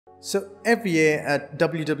So every year at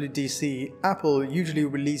WWDC, Apple usually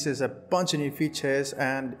releases a bunch of new features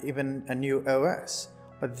and even a new OS.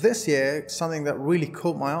 But this year, something that really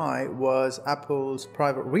caught my eye was Apple's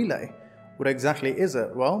private relay. What exactly is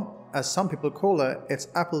it? Well, as some people call it, it's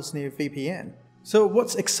Apple's new VPN. So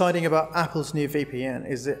what's exciting about Apple's new VPN?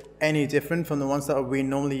 Is it any different from the ones that we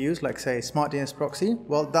normally use, like say SmartDNS Proxy?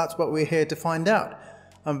 Well, that's what we're here to find out.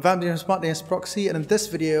 I'm Vam from SmartDNS Proxy, and in this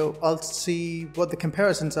video I'll see what the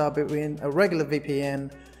comparisons are between a regular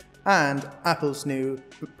VPN and Apple's new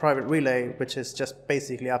private relay, which is just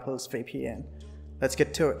basically Apple's VPN. Let's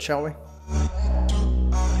get to it, shall we?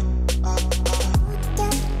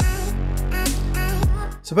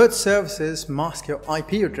 So both services mask your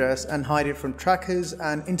IP address and hide it from trackers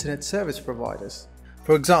and internet service providers.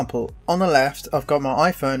 For example, on the left I've got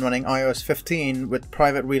my iPhone running iOS 15 with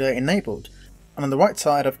private relay enabled. And on the right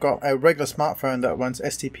side I've got a regular smartphone that runs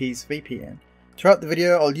STP's VPN. Throughout the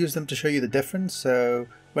video I'll use them to show you the difference, so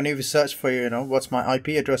whenever you search for what's my IP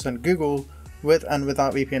address on Google with and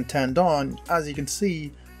without VPN turned on, as you can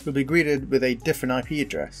see you'll be greeted with a different IP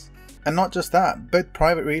address. And not just that, both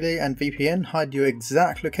private relay and VPN hide your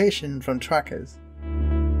exact location from trackers.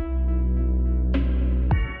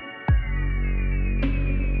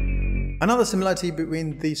 Another similarity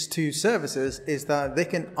between these two services is that they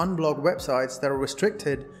can unblock websites that are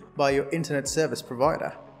restricted by your internet service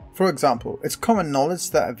provider. For example, it's common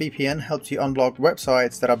knowledge that a VPN helps you unblock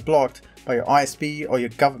websites that are blocked by your ISP or your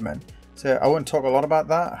government, so I won't talk a lot about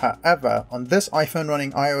that. However, on this iPhone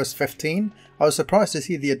running iOS 15, I was surprised to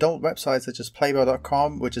see the adult websites such as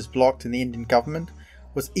playboy.com, which is blocked in the Indian government,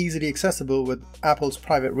 was easily accessible with Apple's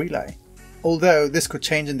private relay. Although this could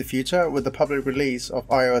change in the future with the public release of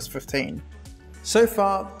iOS 15. So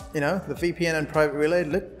far, the VPN and private relay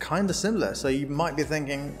look kinda similar, so you might be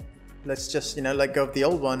thinking, let's just let go of the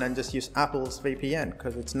old one and just use Apple's VPN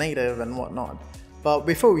because it's native and whatnot. But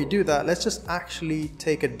before we do that, let's just actually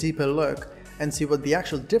take a deeper look and see what the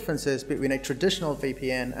actual difference is between a traditional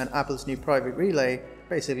VPN and Apple's new private relay,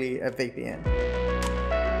 basically a VPN.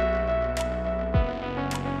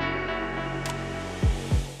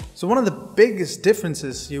 So one of the biggest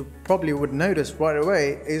differences you probably would notice right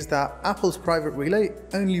away is that Apple's private relay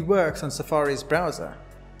only works on Safari's browser.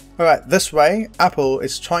 Alright, this way Apple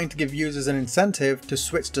is trying to give users an incentive to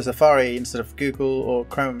switch to Safari instead of Google or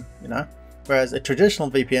Chrome, whereas a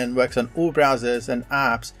traditional VPN works on all browsers and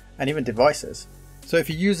apps and even devices. So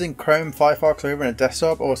if you're using Chrome, Firefox, or even a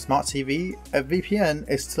desktop or a smart TV, a VPN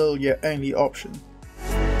is still your only option.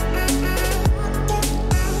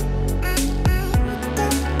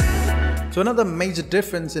 So another major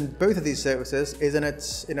difference in both of these services is in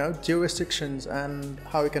its jurisdictions and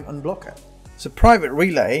how you can unblock it. So private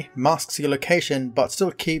relay masks your location but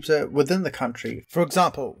still keeps it within the country. For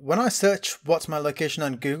example, when I search what's my location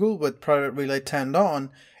on Google with private relay turned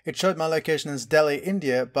on, it showed my location as Delhi,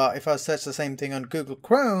 India, but if I search the same thing on Google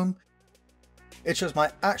Chrome, it shows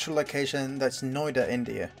my actual location that's Noida,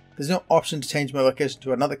 India. There's no option to change my location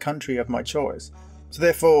to another country of my choice. So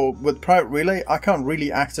therefore, with private relay, I can't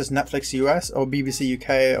really access Netflix US or BBC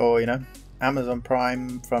UK or, Amazon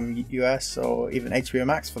Prime from US or even HBO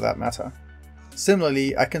Max for that matter.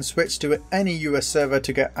 Similarly, I can switch to any US server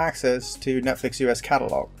to get access to Netflix US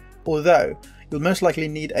catalog, although you'll most likely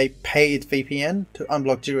need a paid VPN to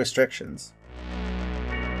unblock geo restrictions.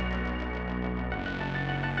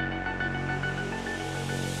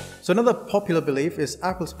 So another popular belief is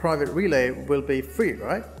Apple's private relay will be free,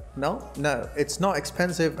 right? No, it's not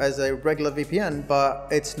expensive as a regular VPN, but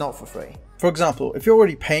it's not for free. For example, if you're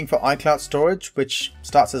already paying for iCloud storage, which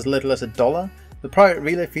starts as little as $1, the private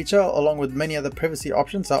relay feature, along with many other privacy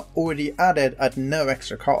options, are already added at no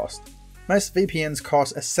extra cost. Most VPNs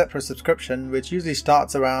cost a separate subscription, which usually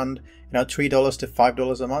starts around $3 to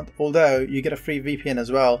 $5 a month, although you get a free VPN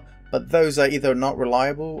as well, but those are either not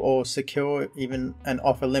reliable or secure even and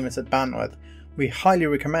offer limited bandwidth. We highly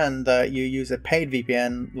recommend that you use a paid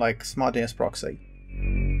VPN like SmartDNS Proxy.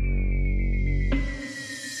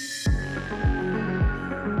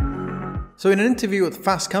 So in an interview with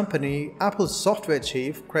Fast Company, Apple's software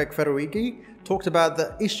chief, Craig Federighi, talked about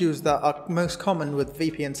the issues that are most common with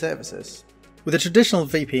VPN services. With a traditional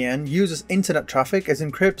VPN, users' internet traffic is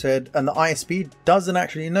encrypted and the ISP doesn't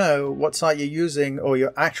actually know what site you're using or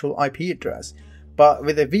your actual IP address. But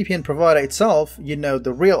with a VPN provider itself, you know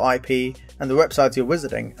the real IP and the websites you're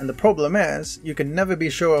visiting, and the problem is, you can never be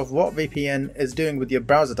sure of what VPN is doing with your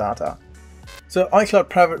browser data. So iCloud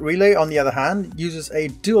Private Relay, on the other hand, uses a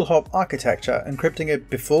dual-hop architecture, encrypting it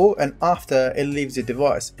before and after it leaves your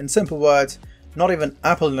device. In simple words, not even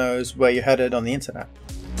Apple knows where you're headed on the internet.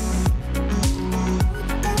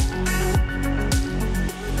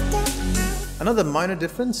 Another minor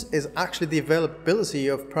difference is actually the availability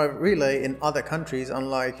of private relay in other countries,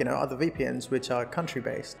 unlike other VPNs which are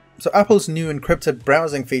country-based. So Apple's new encrypted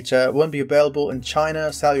browsing feature won't be available in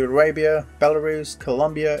China, Saudi Arabia, Belarus,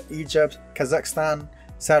 Colombia, Egypt, Kazakhstan,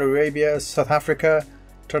 Saudi Arabia, South Africa,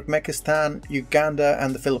 Turkmenistan, Uganda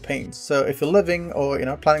and the Philippines. So if you're living or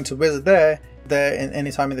planning to visit there in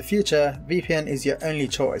any time in the future, VPN is your only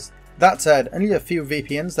choice. That said, only a few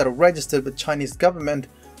VPNs that are registered with Chinese government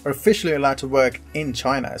are officially allowed to work in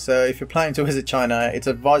China. So if you're planning to visit China, it's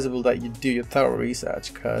advisable that you do your thorough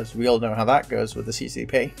research, because we all know how that goes with the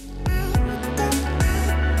CCP.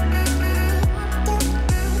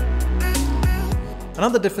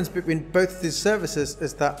 Another difference between both these services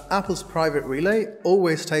is that Apple's private relay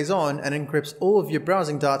always stays on and encrypts all of your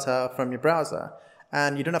browsing data from your browser,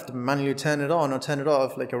 and you don't have to manually turn it on or turn it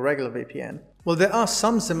off like a regular VPN. Well, there are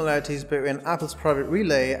some similarities between Apple's private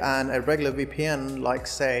relay and a regular VPN, like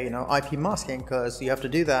say, IP masking, because you have to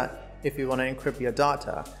do that if you want to encrypt your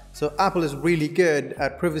data. So Apple is really good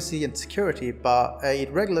at privacy and security, but a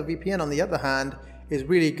regular VPN on the other hand is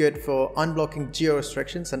really good for unblocking geo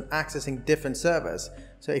restrictions and accessing different servers.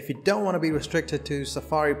 So if you don't want to be restricted to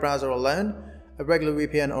Safari browser alone, a regular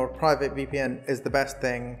VPN or private VPN is the best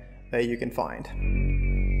thing that you can find.